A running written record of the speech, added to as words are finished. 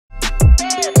What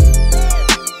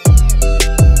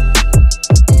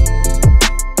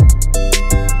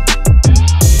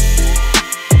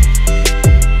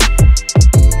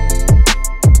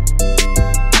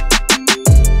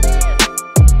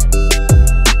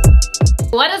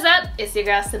is up? It's your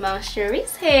girl Simone,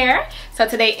 Sharice here. So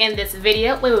today in this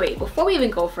video, wait, before we even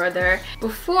go further,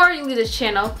 before you leave this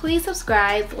channel, please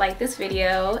subscribe, like this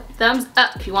video, thumbs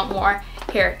up if you want more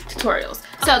hair tutorials.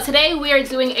 So today we are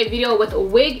doing a video with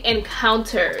wig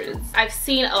encounters. I've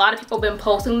seen a lot of people been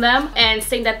posting them and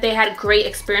saying that they had great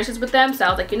experiences with them, so I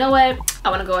was like, you know what, I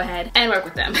want to go ahead and work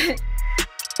with them.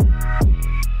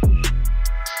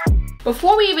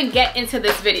 Before we even get into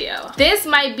this video, this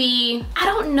might be, I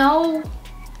don't know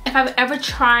if I've ever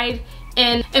tried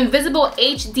an invisible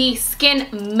HD skin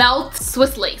melt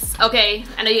Swiss lace. Okay,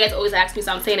 I know you guys always ask me,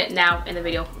 so I'm saying it now in the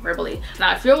video verbally.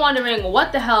 Now if you're wondering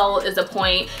what the hell is the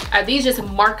point, are these just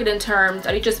marketing terms,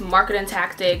 are these just marketing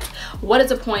tactics, what is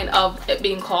the point of it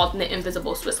being called the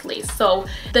invisible Swiss lace? So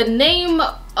the name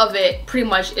of it pretty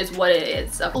much is what it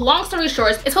is. So, long story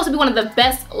short, it's supposed to be one of the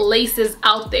best laces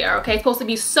out there. Okay, it's supposed to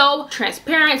be so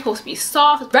transparent, it's supposed to be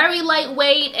soft, very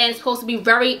lightweight, and it's supposed to be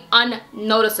very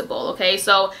unnoticeable. Okay,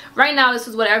 so right now this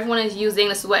is what everyone is using,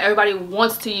 this is what everybody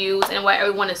wants to use, and what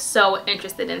everyone is so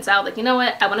interested in. So I was like, you know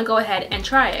what, I want to go ahead and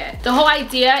try it. The whole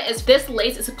idea is this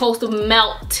lace is supposed to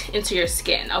melt into your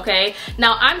skin. Okay,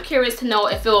 now I'm curious to know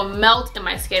if it will melt in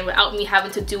my skin without me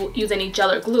having to use any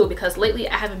gel or glue, because lately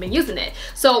I haven't been using it.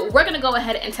 So we're gonna go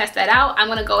ahead and test that out. I'm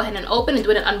gonna go ahead and open and do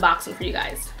an unboxing for you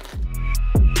guys.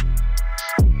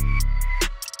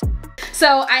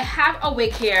 So I have a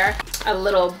wig here, a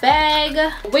little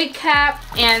bag, wig cap,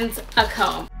 and a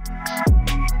comb.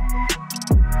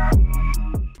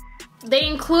 They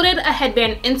included a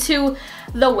headband into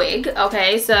the wig.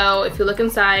 Okay, so if you look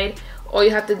inside, all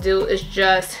you have to do is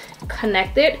just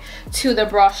connect it to the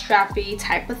bra strappy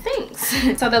type of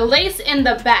things. So the lace in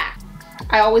the back,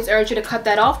 I always urge you to cut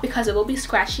that off because it will be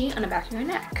scratchy on the back of your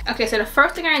neck. Okay, so the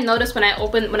first thing I noticed when I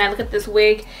look at this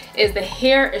wig is the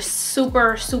hair is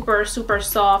super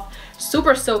soft,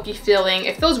 super silky feeling.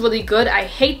 It feels really good. I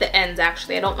hate the ends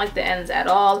actually. I don't like the ends at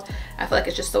all. I feel like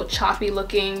it's just so choppy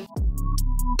looking.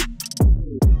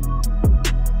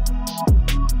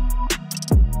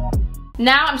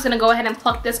 Now I'm just gonna go ahead and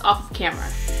pluck this off of camera.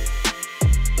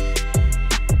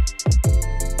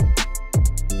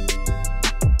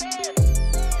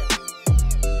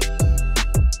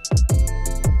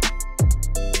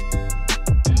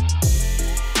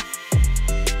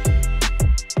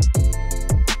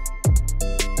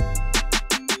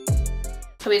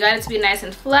 So we got it to be nice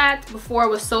and flat. Before it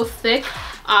was so thick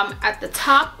at the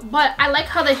top, but I like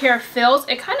how the hair feels.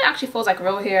 It kind of actually feels like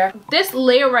real hair. This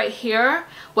layer right here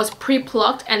was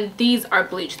pre-plucked and these are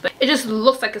bleached, but it just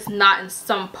looks like it's not in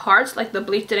some parts, like the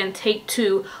bleach didn't take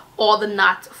to all the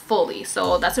knots fully.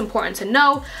 So that's important to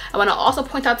know. I want to also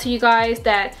point out to you guys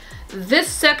that this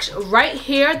section right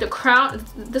here, the crown,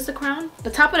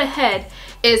 the top of the head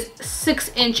is 6"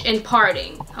 in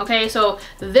parting. Okay, so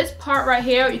this part right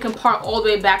here, you can part all the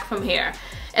way back from here.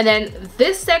 And then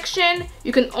this section,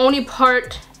 you can only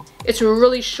part, it's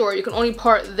really short, you can only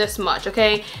part this much,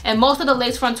 okay? And most of the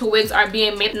lace frontal wigs are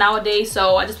being made nowadays,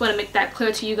 so I just want to make that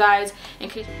clear to you guys in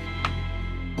case.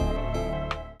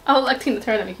 I would like to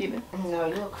turn on me, Keelan. No,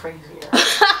 you look crazy.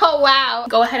 Oh wow.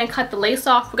 Go ahead and cut the lace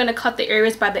off. We're gonna cut the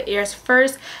areas by the ears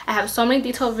first. I have so many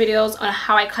detailed videos on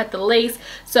how I cut the lace,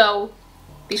 so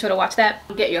be sure to watch that.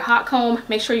 Get your hot comb,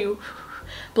 make sure you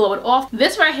blow it off.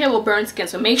 This right here will burn skin,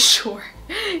 so make sure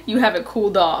you have it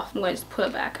cooled off. I'm going to just put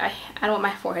it back. I don't want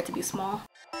my forehead to be small.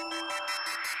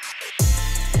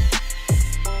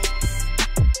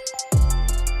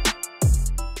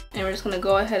 And we're just going to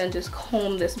go ahead and just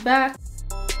comb this back.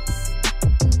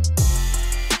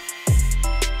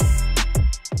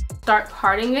 Start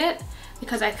parting it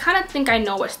because I kind of think I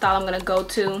know what style I'm going to go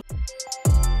to.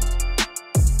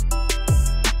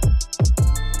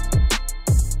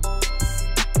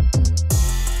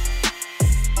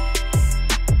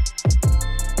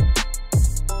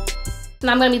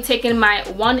 Now I'm going to be taking my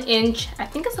 1 inch, I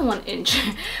think it's a 1 inch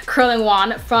curling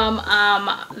wand from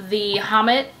the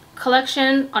Hamet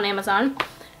collection on Amazon.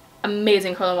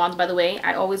 Amazing curling wands, by the way.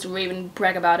 I always rave and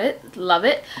brag about it. Love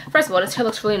it. First of all, this hair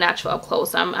looks really natural up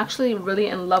close. I'm actually really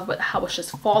in love with how it's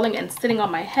just falling and sitting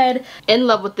on my head. In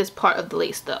love with this part of the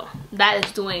lace though. That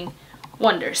is doing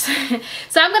wonders.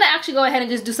 So I'm going to actually go ahead and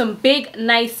just do some big,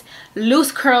 nice,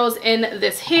 loose curls in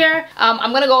this hair.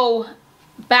 I'm going to go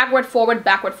backward, forward,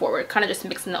 kind of just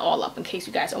mixing it all up in case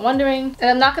you guys are wondering.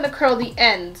 And I'm not going to curl the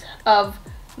end of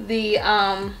the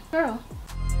curl.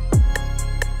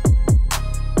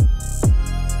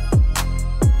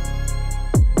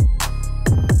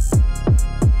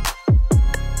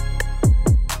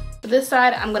 this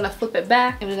side, I'm gonna flip it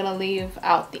back and we're gonna leave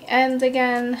out the ends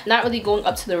again. Not really going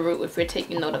up to the root if you're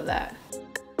taking note of that.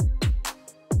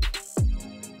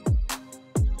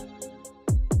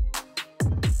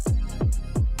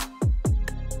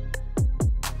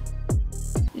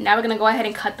 Now we're gonna go ahead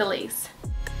and cut the lace.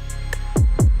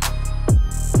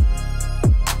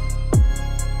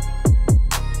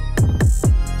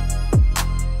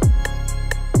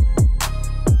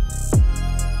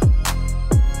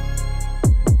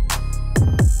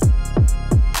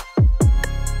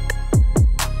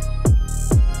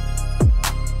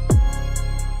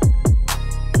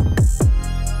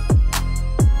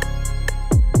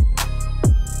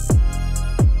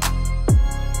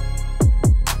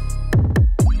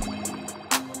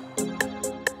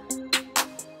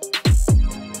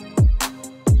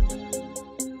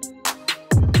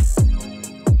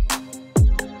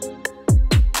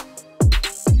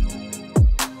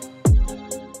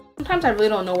 Sometimes I really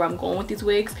don't know where I'm going with these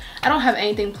wigs. I don't have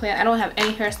anything planned. I don't have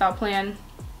any hairstyle planned.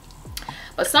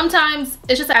 But sometimes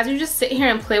it's just as you just sit here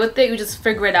and play with it, you just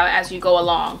figure it out as you go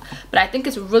along. But I think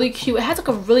it's really cute. It has like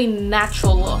a really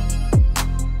natural look.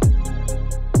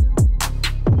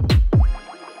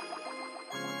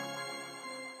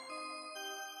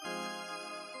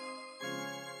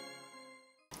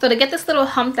 So to get this little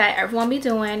hump that everyone be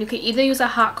doing, you can either use a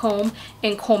hot comb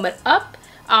and comb it up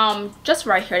just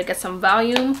right here to get some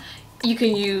volume. You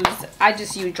can use, I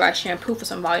just use dry shampoo for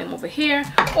some volume over here,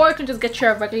 or you can just get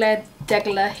your regular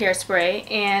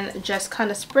hairspray and just kind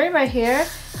of spray right here,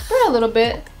 spray a little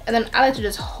bit, and then I like to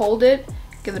just hold it,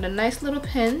 give it a nice little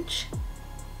pinch.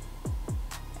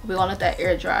 We want to let that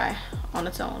air dry on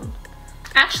its own.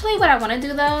 Actually, what I want to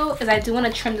do though is I do want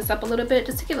to trim this up a little bit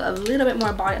just to give it a little bit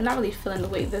more body. I'm not really feeling the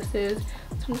way this is,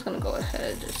 so I'm just gonna go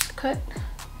ahead and just cut.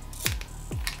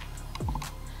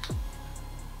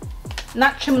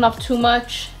 Not trimming off too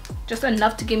much, just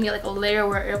enough to give me like a layer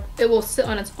where it will sit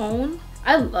on its own.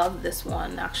 I love this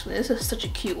one actually. This is such a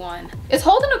cute one. It's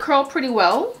holding the curl pretty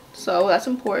well, so that's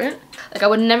important. Like I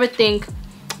would never think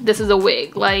this is a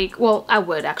wig. Like, well, I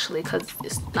would actually because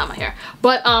it's not my hair,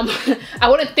 but I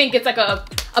wouldn't think it's like a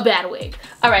bad wig.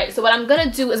 All right, so what I'm gonna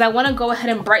do is I want to go ahead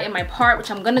and brighten my part, which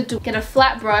I'm gonna do. Get a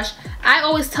flat brush. I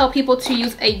always tell people to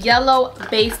use a yellow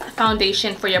based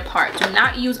foundation for your part. Do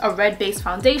not use a red based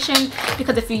foundation,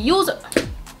 because if you use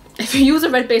a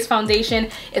red based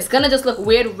foundation, it's gonna just look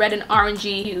weird, red and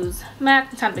orangey. Use MAC,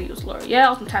 sometimes I use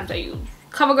L'Oreal, sometimes I use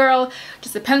CoverGirl.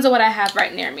 Just depends on what I have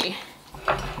right near me.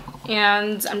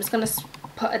 And I'm just gonna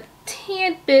put a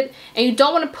tad bit, and you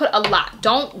don't want to put a lot.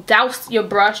 Don't douse your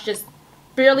brush, just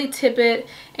barely tip it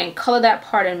and color that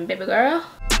part in, baby girl.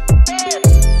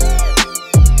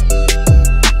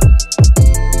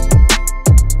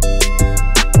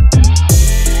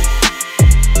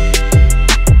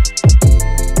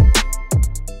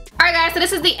 So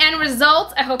this is the end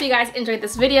result. I hope you guys enjoyed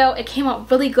this video. It came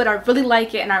out really good. I really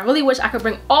like it, and I really wish I could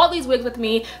bring all these wigs with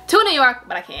me to New York,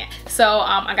 but I can't. So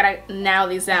I gotta narrow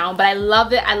these down, but I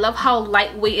love it. I love how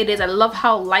lightweight it is. I love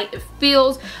how light it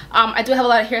feels. I do have a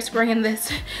lot of hairspray in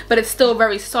this, but it's still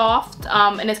very soft,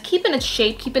 and it's keeping its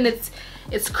shape, keeping its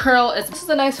curl. This is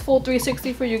a nice full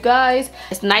 360 for you guys.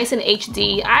 It's nice in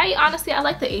HD. Honestly, I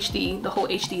like the HD, the whole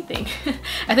HD thing.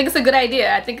 I think it's a good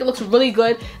idea. I think it looks really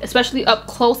good, especially up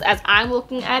close as I'm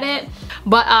looking at it.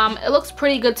 But it looks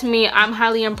pretty good to me. I'm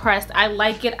highly impressed. I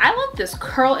like it. I love this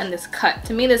curl and this cut.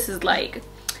 To me, this is like,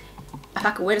 if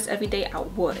I could wear this every day, I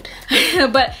would.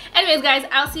 But anyways, guys,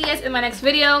 I'll see you guys in my next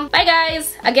video. Bye,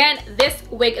 guys. Again, this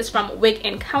wig is from Wig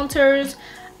Encounters.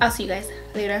 I'll see you guys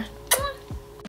later.